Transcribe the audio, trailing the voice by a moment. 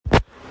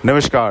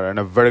Namaskar and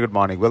a very good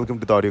morning. Welcome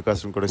to the audio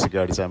custom code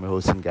securities. I'm your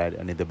host and guide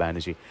Anindya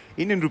Banejree.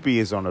 Indian rupee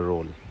is on a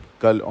roll.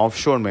 कल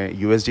offshore में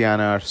USD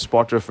INR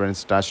spot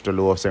reference touch the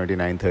low of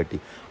 79.30.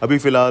 अभी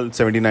फिलहाल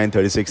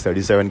 79.36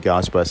 37 के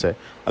आसपास है.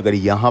 अगर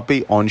यहाँ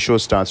पे onshore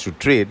starts to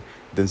trade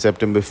then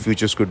September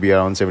futures could be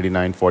around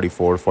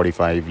 79.44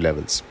 45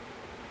 levels.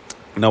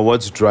 Now,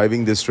 what's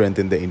driving this strength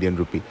in the Indian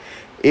rupee?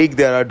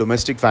 There are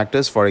domestic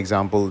factors. For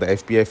example, the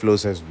FPI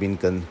flows has been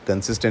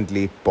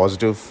consistently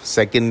positive.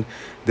 Second,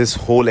 this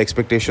whole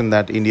expectation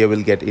that India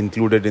will get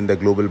included in the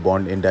global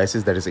bond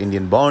indices, that is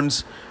Indian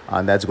bonds,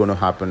 and that's going to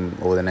happen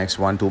over the next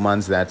 1-2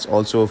 months. That's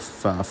also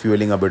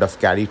fueling a bit of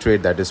carry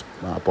trade that is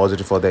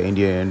positive for the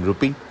Indian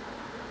rupee.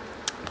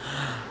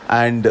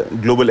 And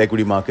global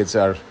equity markets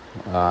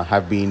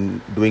have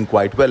been doing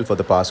quite well for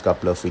the past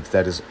couple of weeks.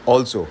 That has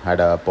also had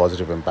a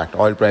positive impact.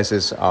 Oil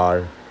prices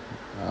are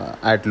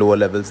at lower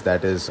levels.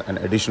 That is an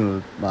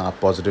additional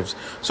positives.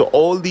 So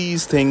all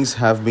these things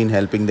have been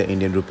helping the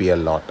Indian rupee a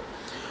lot.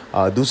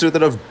 दूसरी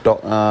तरफ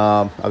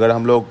अगर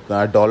हम लोग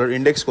dollar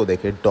index को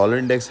देखें, dollar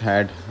index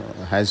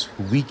has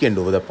weakened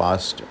over the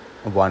past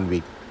 1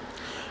 week.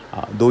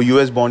 Though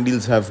US bond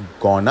deals have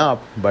gone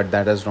up, but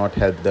that has not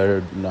helped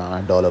the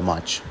dollar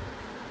much.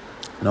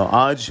 Now,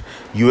 आज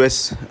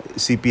US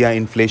CPI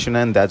inflation,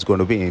 and that's going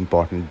to be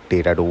important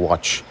data to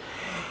watch.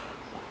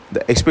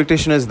 The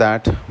expectation is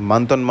that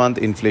month-on-month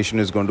inflation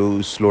is going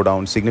to slow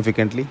down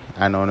significantly,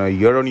 and on a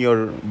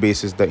year-on-year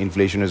basis, the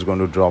inflation is going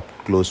to drop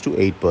close to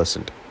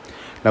 8%.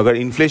 Now, if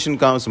inflation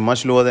comes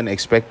much lower than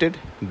expected,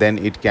 then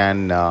it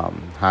can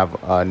have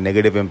a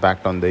negative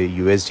impact on the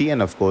USD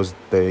and, of course,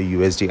 the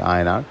USD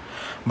INR.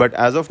 But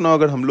as of now,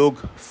 अगर हम लोग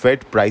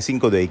Fed pricing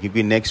को देखें,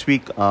 क्योंकि next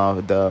week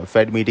the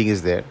Fed meeting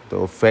is there,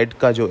 तो Fed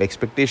का जो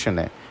expectation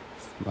है,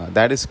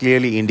 that is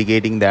clearly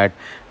indicating that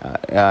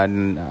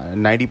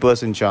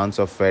 90% chance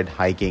of Fed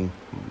hiking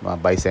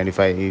by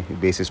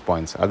 75 basis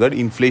points. अगर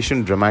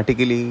inflation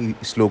dramatically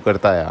slow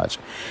करता है आज,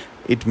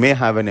 it may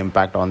have an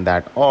impact on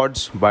that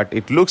odds, but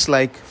it looks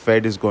like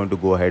Fed is going to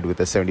go ahead with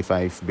a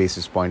 75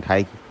 basis point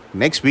hike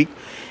next week.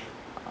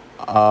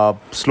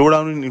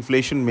 Slowdown in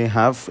inflation may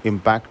have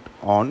impact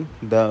on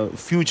the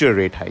future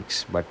rate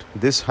hikes, but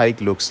this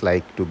hike looks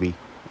like to be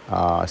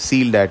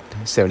sealed at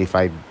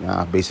 75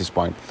 basis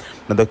point.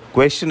 Now the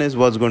question is,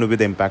 what's going to be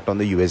the impact on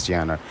the USD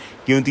INR?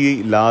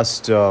 Kyunki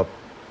last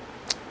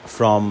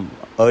from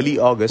early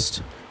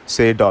August,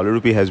 say dollar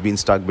rupee has been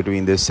stuck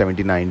between this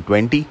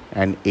 79.20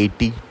 and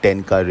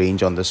 80.10 ka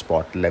range on the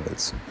spot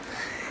levels.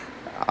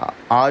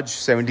 आज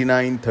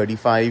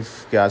 79.35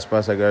 के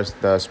आसपास अगर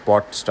the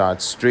spot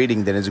starts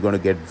trading, then it's going to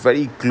get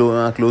very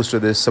close to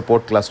this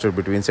support cluster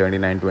between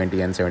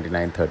 79.20 and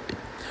 79.30.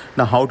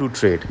 Now, how to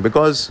trade?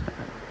 Because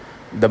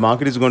the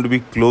market is going to be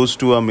close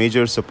to a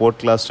major support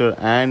cluster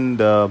and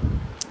the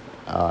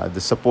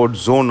support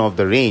zone of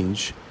the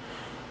range,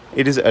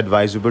 it is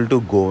advisable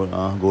to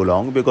go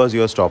long because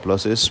your stop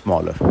loss is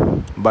smaller.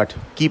 But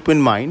keep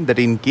in mind that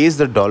in case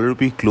the dollar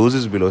rupee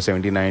closes below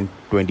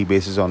 79.20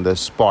 basis on the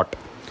spot,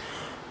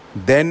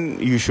 then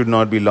you should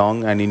not be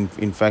long, and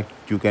in fact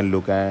you can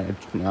look at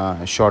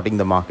shorting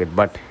the market.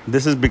 But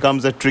this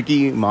becomes a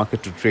tricky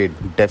market to trade,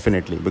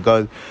 definitely,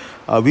 because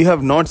we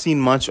have not seen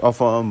much of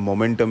a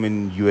momentum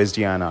in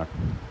USD INR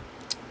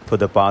for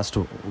the past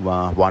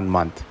 1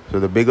 month. So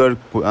the bigger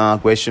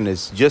question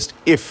is, just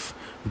if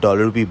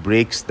dollar rupee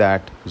breaks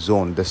that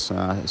zone, this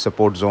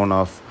support zone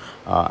of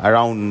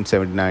around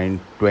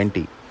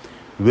 79.20,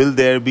 will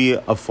there be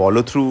a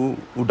follow-through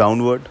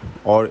downward,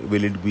 or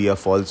will it be a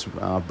false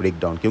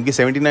breakdown? Because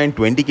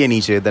 79.20 के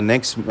नीचे, the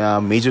next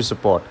major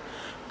support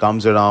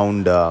comes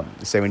around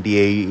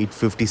 78,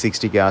 50,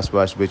 60 के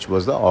आसपास, which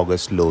was the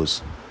August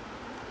lows.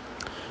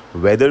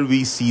 Whether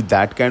we see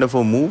that kind of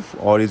a move,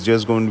 or it's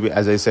just going to be,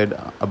 as I said,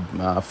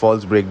 a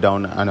false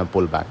breakdown and a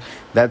pullback.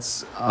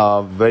 That's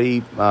a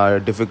very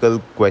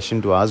difficult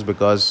question to ask,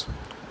 because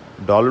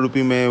dollar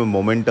rupee में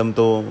momentum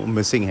तो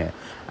missing है.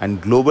 And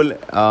global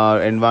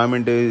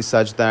environment is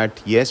such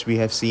that, yes, we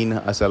have seen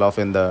a sell-off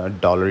in the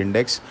dollar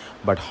index,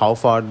 but how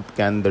far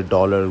can the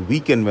dollar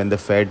weaken when the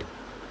Fed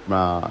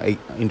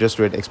interest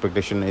rate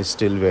expectation is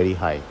still very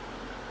high?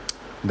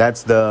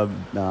 That's the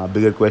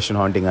bigger question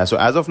haunting us. So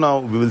as of now,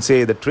 we will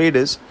say the trade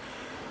is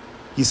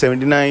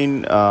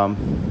 79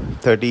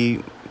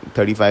 30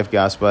 35 के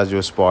आसपास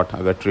जो spot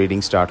अगर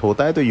trading start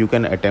होता है, तो you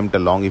can attempt a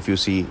long if you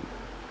see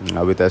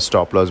with a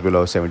stop loss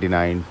below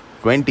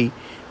 79.20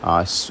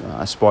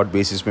 spot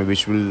basis में,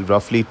 which will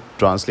roughly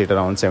translate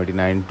around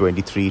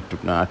 79.23 to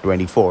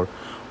 24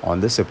 on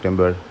the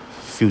September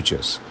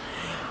futures.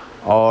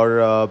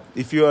 Or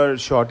if you are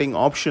shorting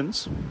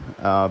options,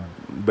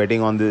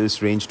 betting on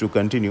this range to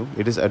continue,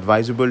 it is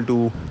advisable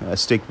to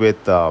stick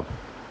with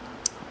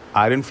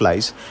iron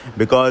flies,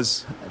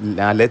 because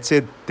let's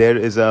say there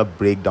is a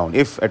breakdown,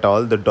 if at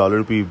all the dollar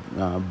rupee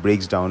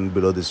breaks down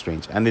below this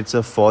range and it's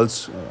a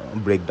false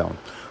breakdown,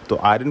 तो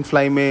iron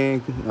fly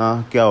में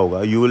क्या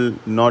होगा? You will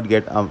not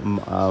get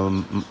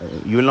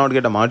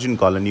a margin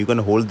call, and you can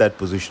hold that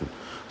position.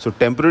 So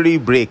temporary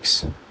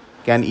breaks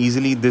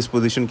this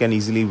position can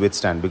easily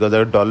withstand, because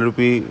अगर dollar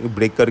rupee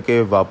break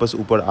करके वापस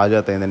ऊपर आ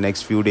जाता है in the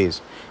next few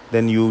days,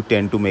 then you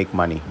tend to make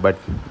money. But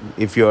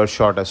if you are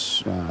short a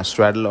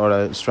straddle or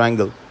a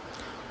strangle,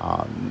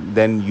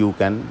 then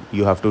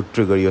you have to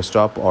trigger your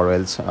stop, or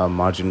else a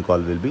margin call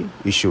will be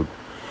issued.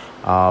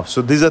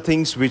 So these are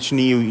things which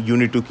you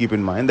need to keep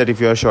in mind, that if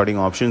you are shorting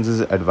options,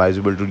 it's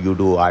advisable to you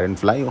do iron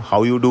fly.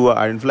 How you do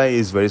iron fly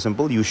is very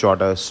simple. You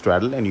short a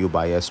straddle and you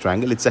buy a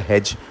strangle. It's a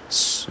hedge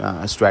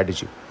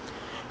strategy.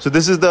 So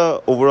this is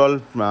the overall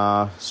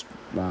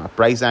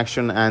price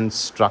action and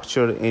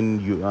structure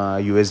in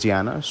USD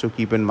INR. So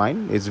keep in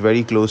mind, it's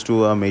very close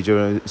to a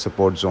major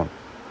support zone.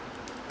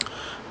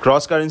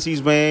 Cross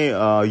currencies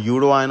में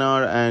Euro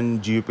INR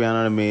and GBP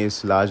INR may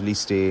largely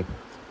stay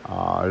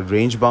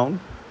range bound.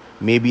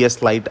 Maybe a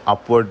slight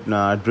upward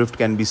drift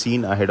can be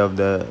seen ahead of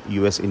the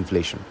US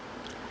inflation.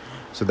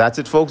 So that's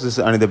it, folks. This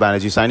is Anindya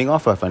Banejree signing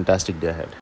off. A fantastic day ahead.